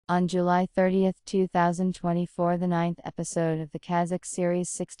On July 30, 2024, the ninth episode of the Kazakh series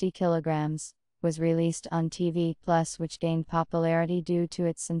 60 kilograms was released on TV Plus, which gained popularity due to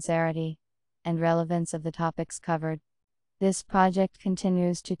its sincerity and relevance of the topics covered. This project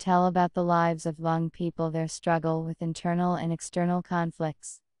continues to tell about the lives of young people, their struggle with internal and external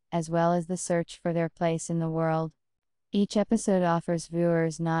conflicts, as well as the search for their place in the world. Each episode offers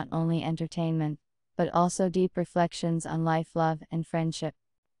viewers not only entertainment, but also deep reflections on life, love, and friendship.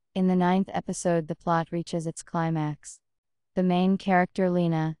 In the ninth episode, the plot reaches its climax. The main character,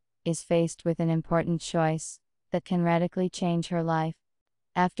 Lena, is faced with an important choice that can radically change her life.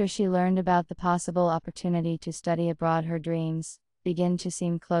 After she learned about the possible opportunity to study abroad, her dreams begin to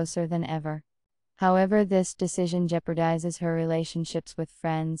seem closer than ever. However, this decision jeopardizes her relationships with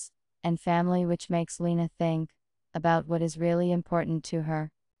friends and family, which makes Lena think about what is really important to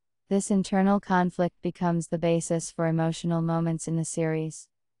her. This internal conflict becomes the basis for emotional moments in the series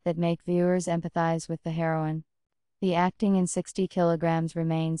that make viewers empathize with the heroine. The acting in 60 kilograms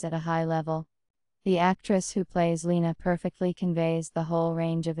remains at a high level. The actress who plays Lena perfectly conveys the whole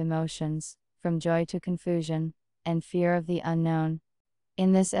range of emotions, from joy to confusion and fear of the unknown.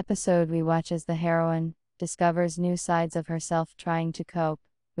 In this episode, we watch as the heroine discovers new sides of herself, trying to cope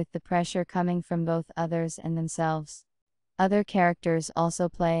with the pressure coming from both others and themselves. Other characters also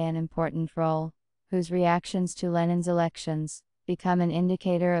play an important role, whose reactions to Lenin's elections become an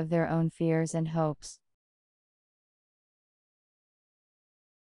indicator of their own fears and hopes.